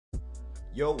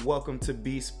Yo, welcome to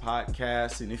Beast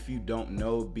Podcast. And if you don't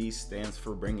know, Beast stands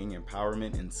for bringing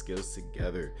empowerment and skills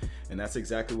together. And that's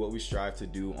exactly what we strive to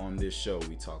do on this show.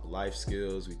 We talk life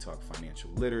skills, we talk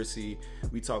financial literacy,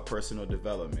 we talk personal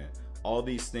development. All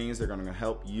these things are going to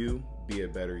help you be a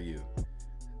better you.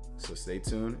 So stay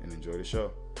tuned and enjoy the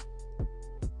show.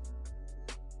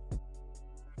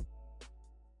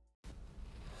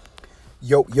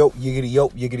 Yo,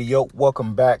 yiggity, yo.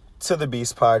 Welcome back to the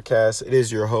Beast Podcast. It is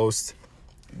your host,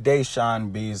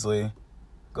 Deshaun Beasley.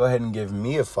 Go ahead and give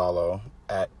me a follow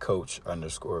at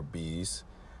Coach_Bees.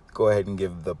 Go ahead and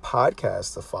give the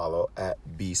podcast a follow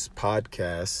at Beast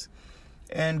Podcast.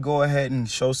 And go ahead and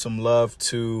show some love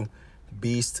to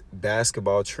Beast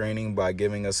Basketball Training by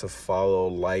giving us a follow,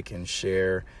 like, and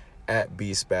share at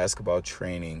Beast Basketball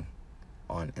Training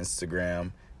on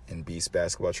Instagram and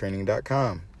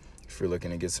beastbasketballtraining.com if you're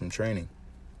looking to get some training.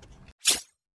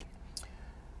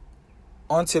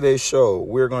 On today's show,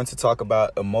 we're going to talk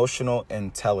about emotional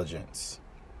intelligence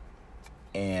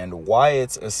and why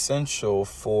it's essential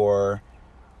for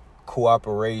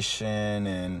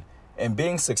cooperation and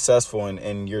being successful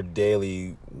in your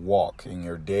daily walk, in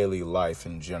your daily life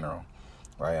in general,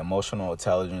 right? Emotional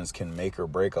intelligence can make or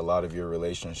break a lot of your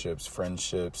relationships,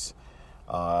 friendships,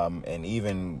 and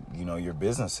even, your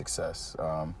business success.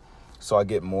 So I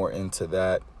get more into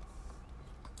that.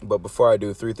 But before I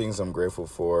do, 3 things I'm grateful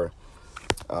for.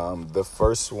 The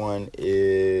first one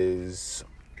is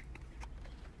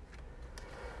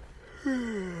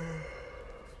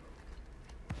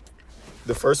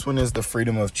the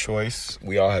freedom of choice.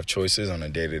 We all have choices on a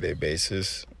day-to-day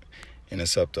basis, and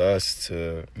it's up to us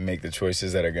to make the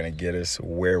choices that are going to get us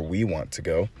where we want to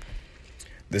go.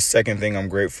 The second thing I'm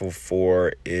grateful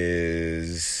for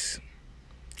is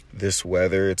this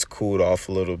weather. It's cooled off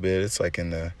a little bit. It's like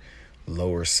in the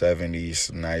lower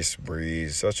 70s, nice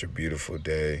breeze, such a beautiful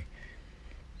day.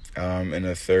 And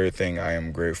the third thing I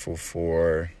am grateful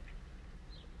for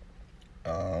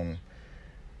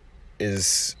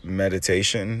is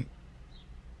meditation,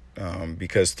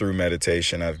 because through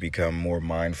meditation I've become more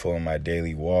mindful in my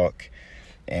daily walk,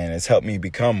 and it's helped me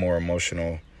become more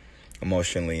emotionally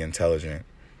intelligent,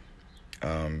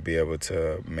 be able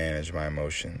to manage my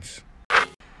emotions,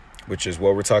 which is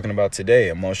what we're talking about today,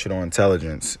 emotional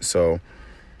intelligence. So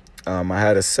I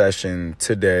had a session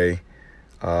today,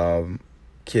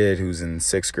 kid who's in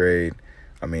 6th grade.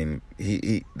 I mean,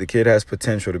 the kid has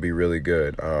potential to be really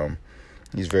good.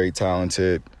 He's very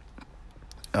talented.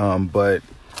 But,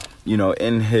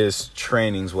 in his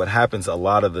trainings, what happens a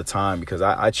lot of the time, because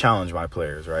I challenge my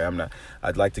players, right?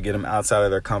 I'd like to get them outside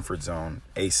of their comfort zone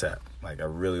ASAP. Like, I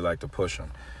really like to push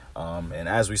them. And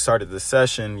as we started the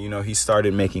session, he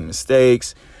started making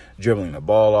mistakes, dribbling the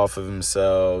ball off of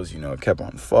himself, kept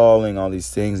on falling, all these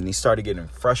things. And he started getting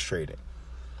frustrated.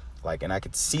 And I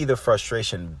could see the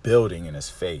frustration building in his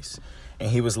face.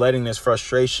 And he was letting this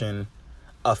frustration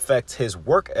affect his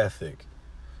work ethic.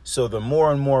 So the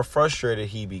more and more frustrated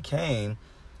he became,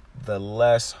 the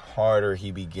less harder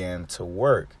he began to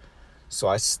work. So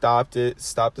I stopped the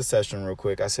session real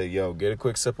quick. I said, yo, get a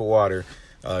quick sip of water.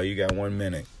 You got 1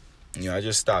 minute. I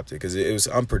just stopped it because it was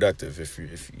unproductive. If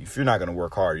you're not going to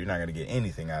work hard, you're not going to get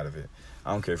anything out of it.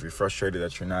 I don't care if you're frustrated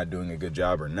that you're not doing a good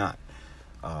job or not.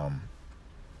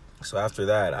 So after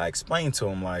that, I explained to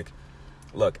him,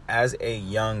 look, as a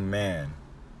young man,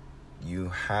 you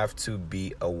have to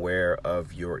be aware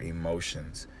of your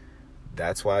emotions.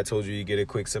 That's why I told you get a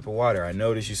quick sip of water. I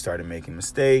noticed you started making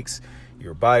mistakes.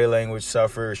 Your body language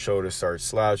suffered. Shoulders start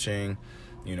slouching.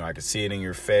 I could see it in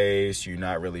your face. You're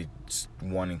not really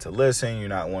wanting to listen. You're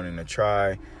not wanting to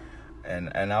try.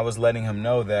 And I was letting him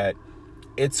know that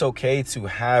it's okay to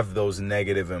have those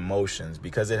negative emotions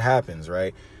because it happens,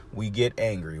 right? We get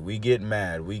angry. We get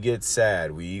mad. We get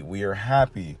sad. We are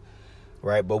happy,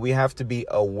 right? But we have to be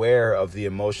aware of the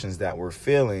emotions that we're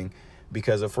feeling,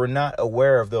 because if we're not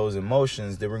aware of those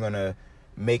emotions, then we're going to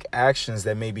make actions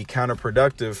that may be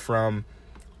counterproductive from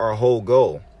our whole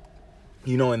goal.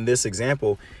 In this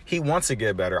example, he wants to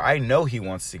get better. I know he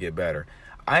wants to get better.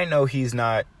 I know he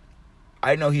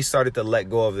started to let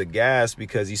go of the gas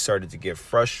because he started to get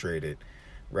frustrated,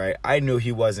 right? I knew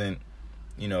he wasn't,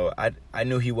 I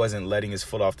knew he wasn't letting his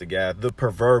foot off the gas, the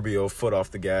proverbial foot off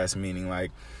the gas, meaning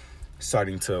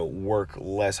starting to work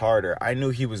less harder. I knew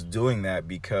he was doing that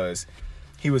because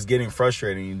he was getting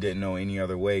frustrated and he didn't know any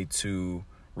other way to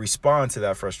respond to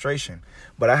that frustration.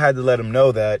 But I had to let him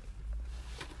know that,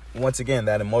 once again,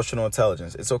 that emotional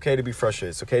intelligence. It's okay to be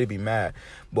frustrated. It's okay to be mad.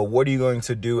 But what are you going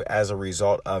to do as a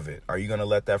result of it? Are you going to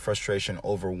let that frustration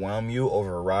overwhelm you,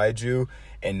 override you,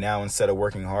 and now instead of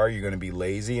working hard, you're going to be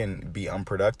lazy and be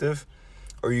unproductive?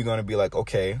 Or are you going to be like,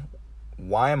 okay,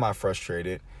 Why am I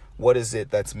frustrated? What is it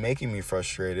that's making me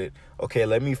frustrated? Okay,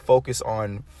 let me focus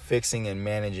on fixing and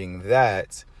managing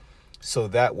that, so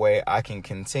that way I can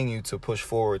continue to push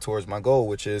forward towards my goal,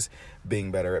 which is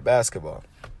being better at basketball.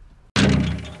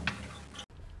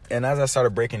 And as I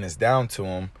started breaking this down to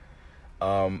him,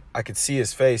 I could see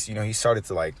his face, he started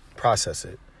to like process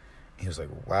it. He was like,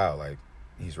 wow, like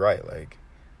he's right. Like,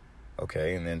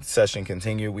 okay. And then session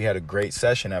continued. We had a great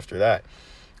session after that,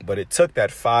 but it took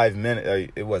that 5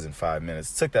 minutes. It wasn't 5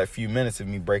 minutes. It took that few minutes of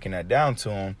me breaking that down to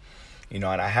him, and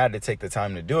I had to take the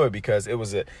time to do it because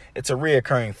it's a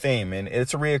reoccurring theme, and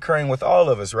it's a reoccurring with all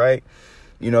of us, right?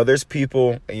 There's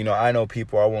people, I know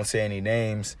people, I won't say any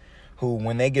names, who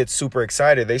when they get super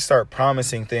excited, they start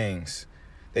promising things.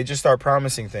 They just start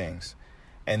promising things.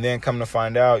 And then come to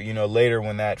find out, later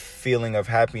when that feeling of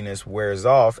happiness wears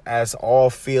off, as all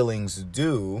feelings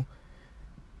do,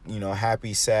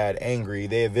 happy, sad, angry,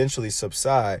 they eventually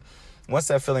subside. Once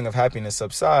that feeling of happiness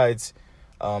subsides,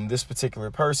 this particular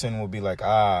person will be like,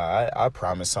 I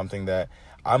promised something that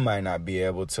I might not be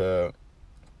able to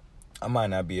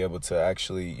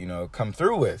actually, come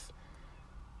through with.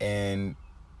 And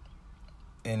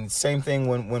same thing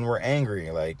when we're angry.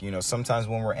 Like, sometimes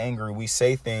when we're angry, we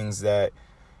say things that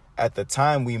at the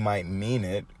time we might mean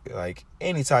it. Like,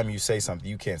 anytime you say something,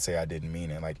 you can't say I didn't mean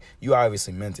it. Like, you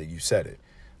obviously meant it. You said it.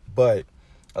 But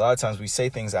a lot of times we say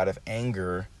things out of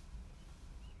anger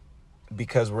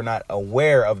because we're not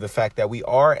aware of the fact that we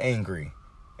are angry.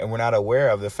 And we're not aware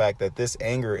of the fact that this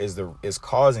anger is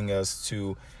causing us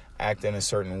to act in a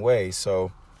certain way.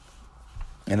 So,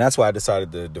 and that's why I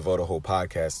decided to devote a whole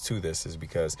podcast to this, is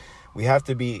because we have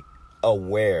to be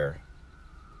aware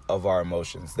of our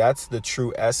emotions. That's the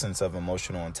true essence of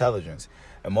emotional intelligence.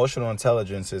 Emotional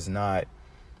intelligence is not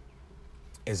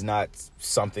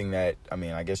something that,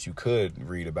 I guess you could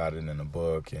read about it in a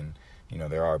book, and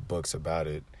there are books about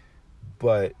it,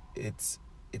 but it's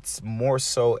more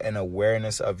so an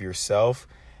awareness of yourself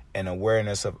and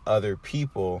awareness of other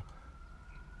people,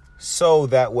 so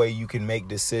that way you can make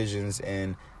decisions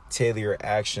and tailor your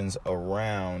actions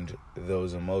around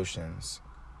those emotions.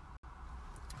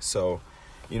 So,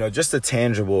 just a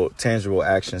tangible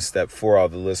action step for all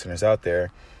the listeners out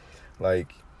there.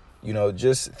 Like,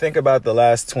 just think about the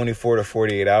last 24 to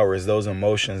 48 hours, those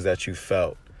emotions that you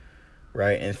felt,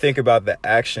 right? And think about the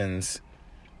actions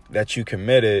that you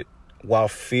committed while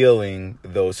feeling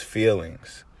those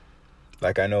feelings.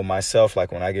 Like, I know myself,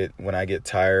 like when I get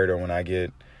tired, or when I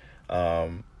get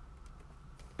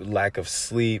lack of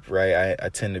sleep, right? I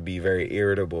tend to be very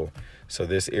irritable. So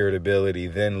this irritability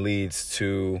then leads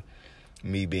to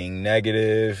me being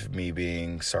negative, me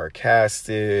being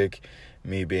sarcastic,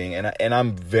 and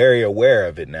I'm very aware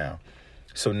of it now.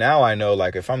 So now I know,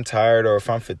 like, if I'm tired or if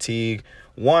I'm fatigued,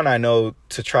 one, I know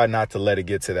to try not to let it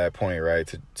get to that point,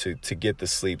 right? To get the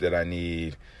sleep that I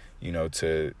need,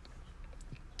 to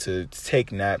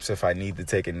take naps if I need to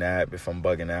take a nap, if I'm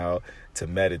bugging out, to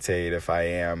meditate if I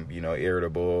am,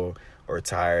 irritable or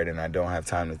tired and I don't have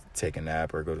time to take a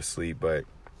nap or go to sleep.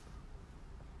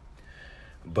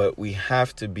 But we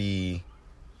have to be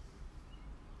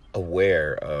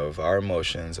aware of our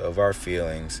emotions, of our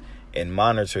feelings, and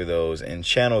monitor those and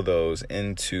channel those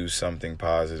into something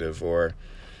positive. Or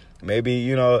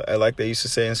maybe, like they used to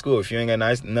say in school, if you ain't got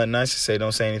nothing nice to say,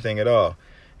 don't say anything at all.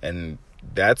 And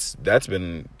that's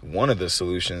been one of the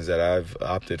solutions that I've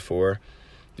opted for.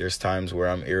 There's times where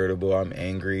I'm irritable, I'm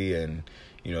angry, and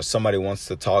somebody wants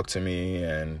to talk to me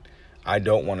and I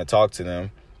don't want to talk to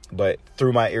them. But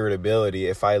through my irritability,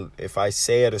 if I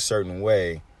say it a certain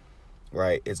way,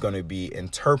 right, it's going to be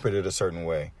interpreted a certain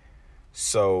way.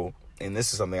 So, and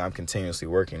this is something I'm continuously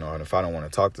working on. If I don't want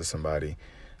to talk to somebody,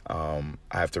 I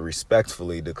have to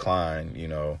respectfully decline,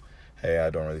 hey, I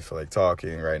don't really feel like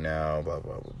talking right now, blah,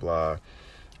 blah, blah, blah.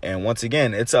 And once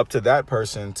again, it's up to that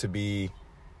person to be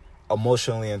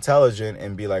emotionally intelligent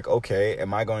and be like, okay,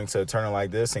 am I going to turn it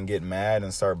like this and get mad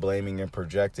and start blaming and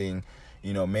projecting?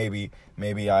 Maybe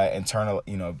I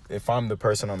if I'm the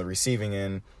person on the receiving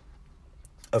end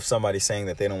of somebody saying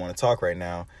that they don't want to talk right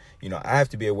now, I have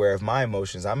to be aware of my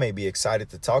emotions. I may be excited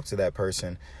to talk to that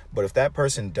person, but if that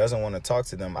person doesn't want to talk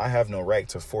to them, I have no right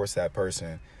to force that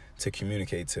person to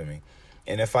communicate to me.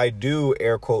 And if I do,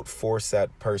 air quote, force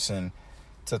that person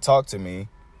to talk to me,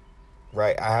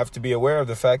 right, I have to be aware of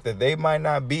the fact that they might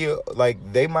not be in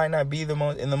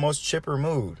the most chipper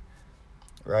mood,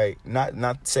 right?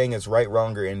 Not saying it's right,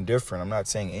 wrong, or indifferent. I'm not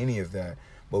saying any of that.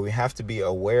 But we have to be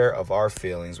aware of our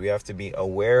feelings. We have to be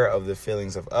aware of the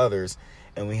feelings of others.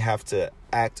 And we have to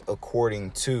act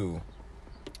according to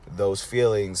those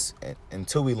feelings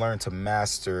until we learn to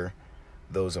master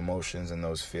those emotions and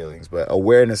those feelings. But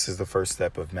awareness is the first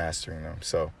step of mastering them.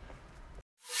 So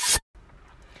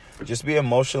just be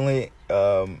emotionally,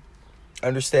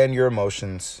 understand your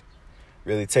emotions.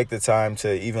 Really take the time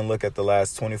to even look at the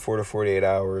last 24 to 48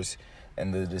 hours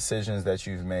and the decisions that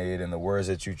you've made and the words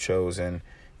that you've chosen,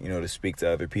 to speak to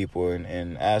other people,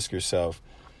 and ask yourself,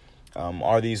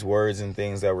 are these words and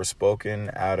things that were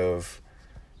spoken out of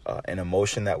an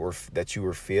emotion that you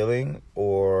were feeling,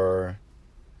 or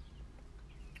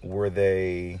were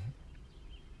they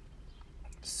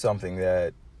something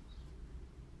that,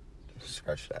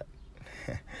 scratch that.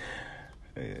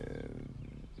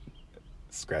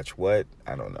 Scratch what?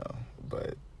 I don't know.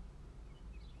 But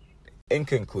in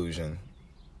conclusion,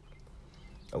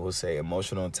 I will say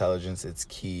emotional intelligence, it's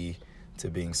key to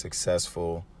being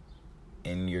successful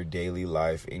in your daily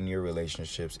life, in your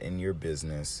relationships, in your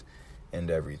business, and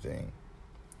everything.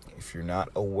 If you're not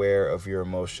aware of your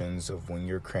emotions, of when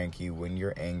you're cranky, when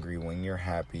you're angry, when you're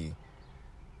happy,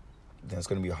 then it's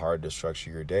going to be hard to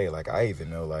structure your day. Like, I even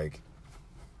know, like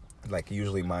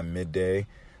usually my midday,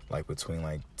 like between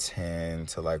like 10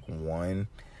 to like 1,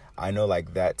 I know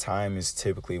like that time is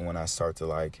typically when I start to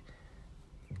like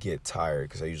get tired,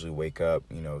 because I usually wake up,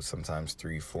 sometimes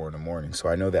 3, 4 in the morning. So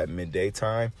I know that midday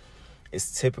time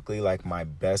is typically like my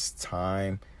best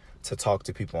time to talk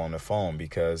to people on the phone,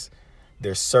 because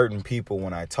there's certain people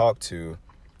when I talk to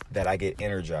that I get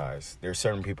energized. There's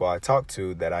certain people I talk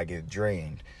to that I get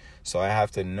drained. So I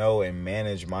have to know and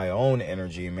manage my own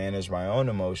energy, manage my own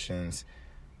emotions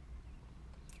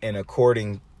in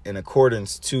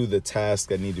accordance to the tasks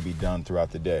that need to be done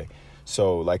throughout the day.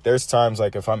 So like there's times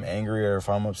like if I'm angry or if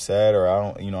I'm upset or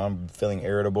I'm feeling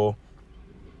irritable,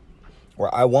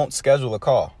 where I won't schedule a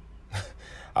call.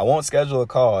 I won't schedule a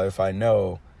call if I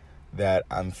know that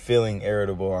I'm feeling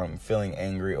irritable or I'm feeling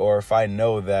angry, or if I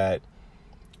know that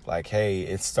like, hey,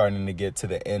 it's starting to get to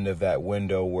the end of that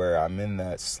window where I'm in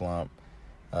that slump.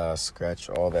 Scratch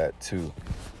all that too.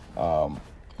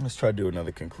 Let's try to do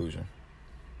another conclusion.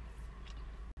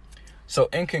 So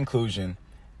in conclusion,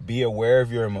 be aware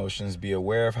of your emotions. Be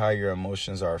aware of how your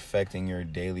emotions are affecting your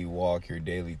daily walk, your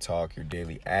daily talk, your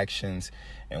daily actions.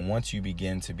 And once you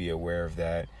begin to be aware of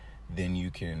that, then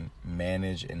you can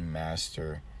manage and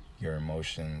master your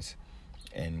emotions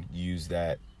and use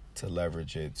that to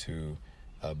leverage it to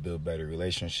build better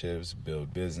relationships,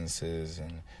 build businesses,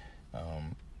 and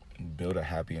build a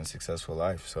happy and successful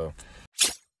life. So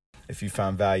if you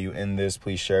found value in this,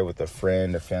 please share it with a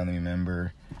friend, a family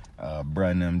member,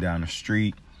 bring them down the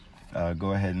street.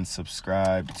 Go ahead and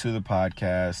subscribe to the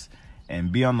podcast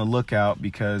and be on the lookout,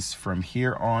 because from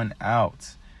here on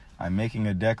out, I'm making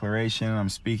a declaration. I'm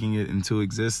speaking it into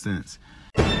existence.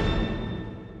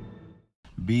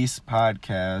 Beast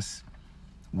Podcast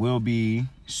will be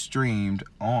streamed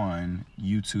on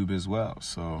YouTube as well.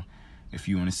 So if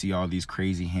you want to see all these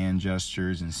crazy hand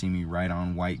gestures and see me write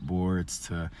on whiteboards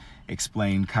to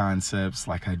explain concepts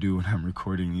like I do when I'm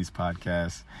recording these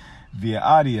podcasts via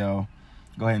audio,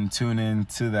 go ahead and tune in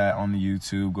to that on the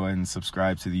YouTube. Go ahead and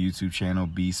subscribe to the YouTube channel,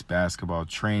 Beast Basketball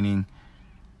Training.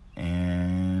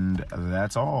 And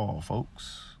that's all,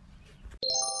 folks.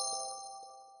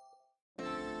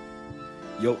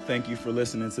 Yo, thank you for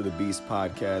listening to the Beast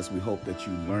Podcast. We hope that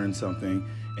you learned something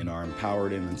and are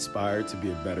empowered and inspired to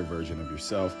be a better version of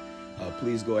yourself.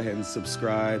 Please go ahead and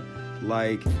subscribe,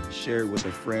 like, share it with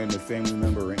a friend, a family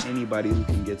member, or anybody who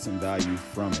can get some value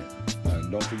from it.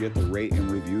 And don't forget to rate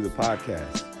and review the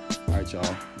podcast. All right,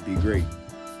 y'all. Be great.